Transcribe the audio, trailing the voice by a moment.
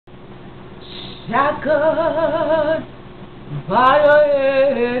shackled by a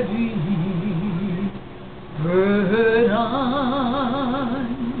heavy burden,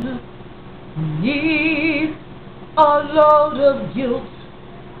 neath a load of guilt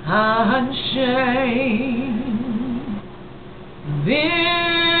and shame.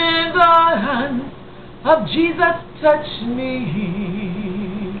 Then the hands of Jesus touched me,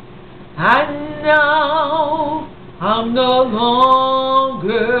 and now I'm no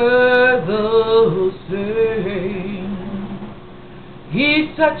longer the same.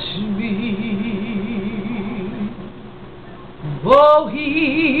 He touched me, oh,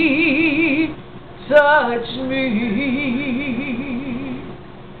 He touched me,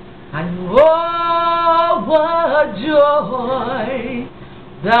 and oh, what joy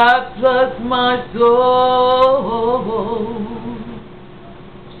that floods my soul.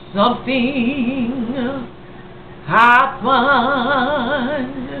 Something happened,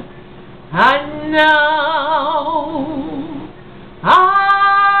 and now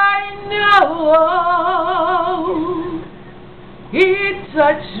I know He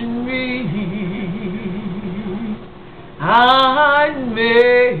touched me and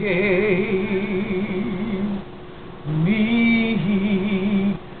made me.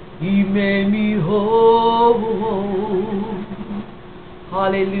 He made me whole.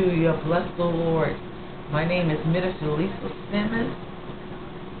 Hallelujah. Bless the Lord. My name is Minister Lisa Simmons,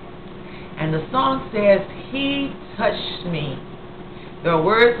 and the song says, He touched me. There are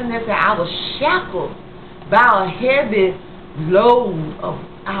words in there that I was shackled by a heavy load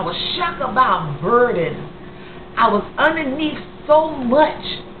I was shackled by a burden. I was underneath so much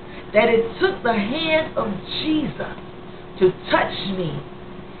that it took the hand of Jesus to touch me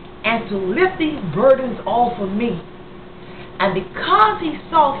and to lift these burdens off of me. And because He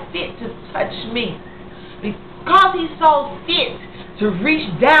saw fit to touch me, because He saw fit to reach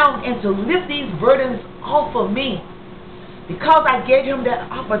down and to lift these burdens off of me, because I gave Him that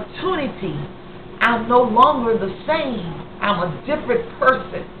opportunity, I'm no longer the same. I'm a different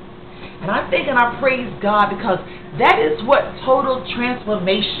person. And I think and I praise God, because that is what total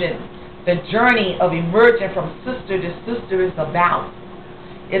transformation, the journey of emerging from sister to sister, is about.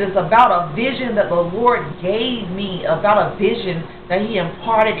 It is about a vision that the Lord gave me, about a vision that He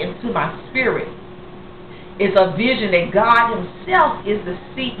imparted into my spirit. It's a vision that God Himself is the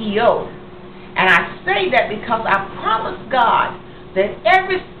CEO. And I say that because I promise God that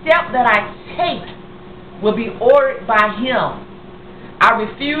every step that I take will be ordered by Him. I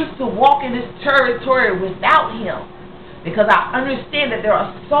refuse to walk in this territory without Him, because I understand that there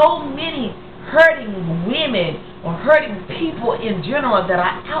are so many hurting women or hurting people in general that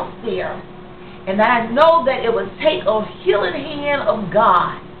are out there, and that I know that it would take a healing hand of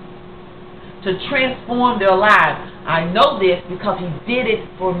God to transform their lives. I know this because He did it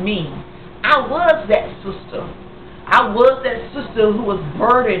for me. I was that sister. I was that sister who was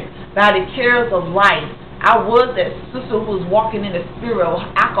burdened by the cares of life. I was that sister who was walking in the spirit of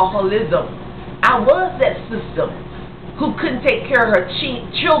alcoholism. I was that sister who couldn't take care of her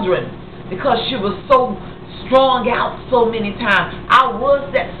children because she was so strung out so many times. I was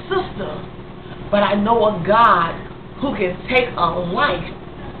that sister. But I know a God who can take a life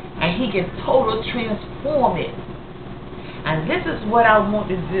and He can totally transform it. And this is what I want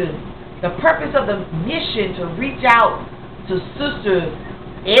to do. The purpose of the mission to reach out to sisters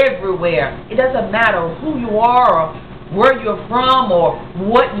everywhere. It doesn't matter who you are or where you're from or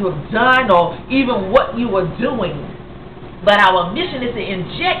what you have done or even what you are doing. But our mission is to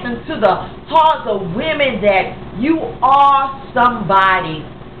inject into the hearts of women that you are somebody,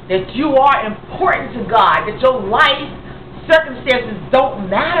 that you are important to God, that your life circumstances don't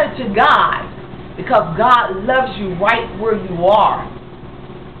matter to God, because God loves you right where you are.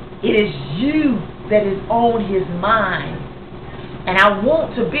 It is you that is on His mind. And I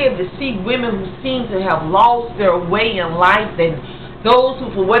want to be able to see women who seem to have lost their way in life, and those who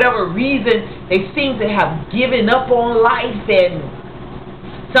for whatever reason they seem to have given up on life, and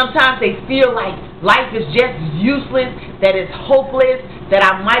sometimes they feel like life is just useless, that it's hopeless, that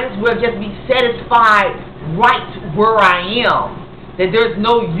I might as well just be satisfied right where I am, that there's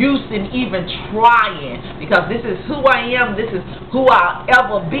no use in even trying, because this is who I am, this is who I'll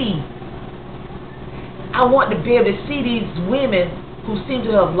ever be. I want to be able to see these women who seem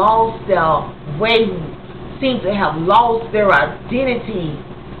to have lost their way, who seem to have lost their identity.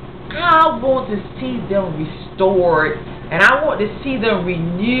 I want to see them restored, and I want to see them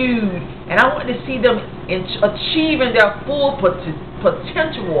renewed, and I want to see them achieving their full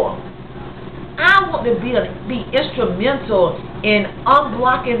potential. I want to be instrumental in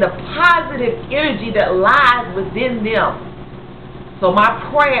unblocking the positive energy that lies within them. So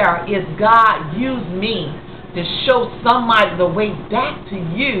my prayer is, God, use me to show somebody the way back to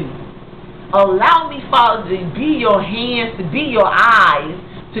you. Allow me, Father, to be your hands, to be your eyes,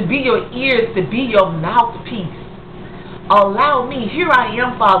 to be your ears, to be your mouthpiece. Allow me, here I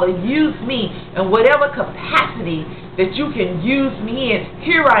am, Father, use me in whatever capacity that you can use me in.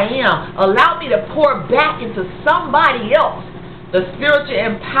 Here I am. Allow me to pour back into somebody else the spiritual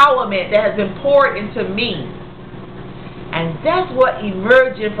empowerment that has been poured into me. And that's what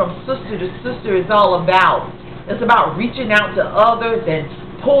emerging from sister to sister is all about. It's about reaching out to others and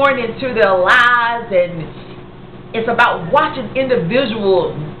pouring into their lives, and it's about watching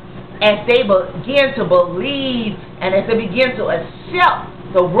individuals as they begin to believe and as they begin to accept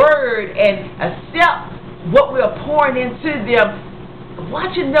the word and accept what we're pouring into them,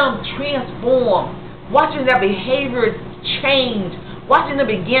 watching them transform, watching their behaviors change, watching them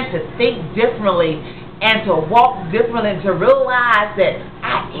begin to think differently and to walk differently, and to realize that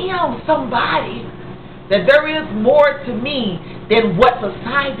I am somebody, that there is more to me than what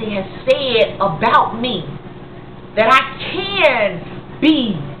society has said about me, that I can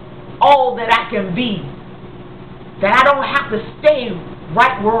be all that I can be, that I don't have to stay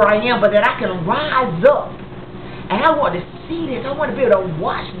right where I am, but that I can rise up. And I want to see this. I want to be able to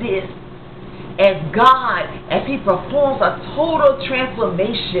watch this as God, as He performs a total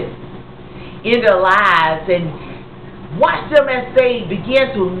transformation in their lives, and watch them as they begin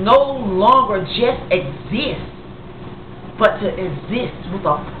to no longer just exist, but to exist with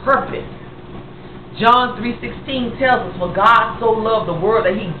a purpose. John 3:16 tells us, for God so loved the world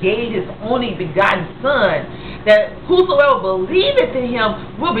that He gave His only begotten Son, that whosoever believeth in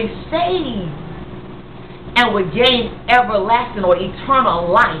Him will be saved and will gain everlasting or eternal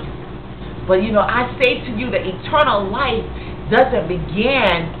life. But you know, I say to you that eternal life doesn't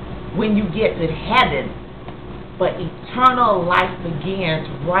begin when you get to heaven, but eternal life begins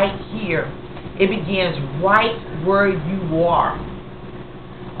right here. It begins right where you are.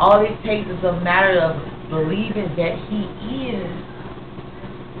 All it takes is a matter of believing that He is.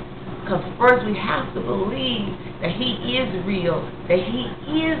 Because first we have to believe that He is real, that He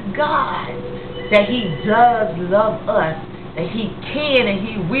is God, that He does love us, that He can and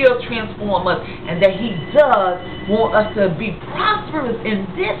He will transform us, and that He does want us to be prosperous in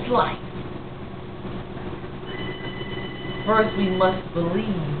this life. First we must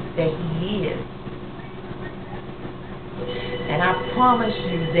believe that He is. And I promise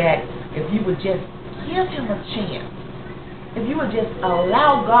you that if you would just give Him a chance, if you would just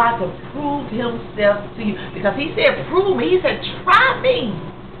allow God to prove Himself to you, because He said, prove me. He said, try me.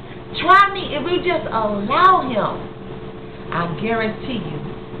 Try me. If you just allow Him, I guarantee you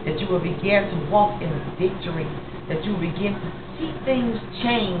that you will begin to walk in victory, that you will begin to see things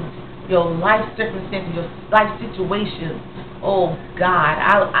change, your life circumstances, your life situations. Oh God,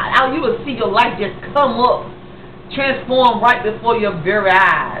 you will see your life just come up, transform right before your very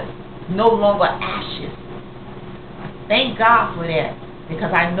eyes, no longer ashes. Thank God for that,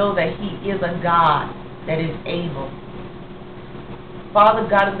 because I know that He is a God that is able. Father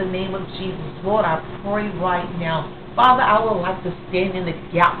God, in the name of Jesus, Lord, I pray right now, Father, I would like to stand in the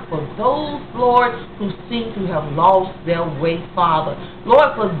gap for those, Lord, who seem to have lost their way, Father.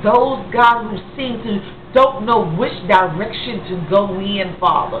 Lord, for those, God, who seem to don't know which direction to go in,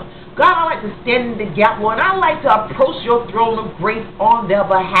 Father. God, I like to stand in the gap, Lord. I like to approach your throne of grace on their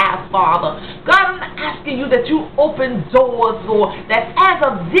behalf, Father. God, I'm asking you that you open doors, Lord, that as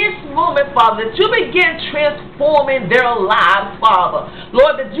of this moment, Father, that you begin transforming their lives, Father.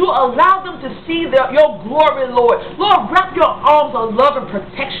 Lord, that you allow them to see your glory, Lord. Lord, wrap your arms of love and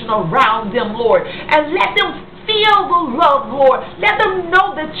protection around them, Lord, and let them feel the love, Lord. Let them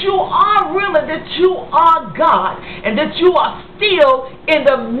know that you are real and that you are God and that you are still in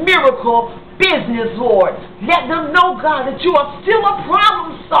the miracle business, Lord. Let them know, God, that you are still a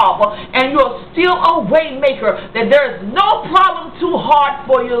problem solver and you are still a way maker, that there is no problem too hard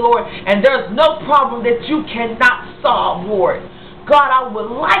for you, Lord, and there is no problem that you cannot solve, Lord. God, I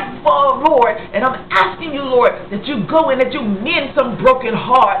would like for, Lord, and I'm asking you, Lord, that you go in, that you mend some broken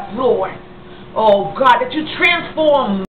hearts, Lord. Oh, God, that you transform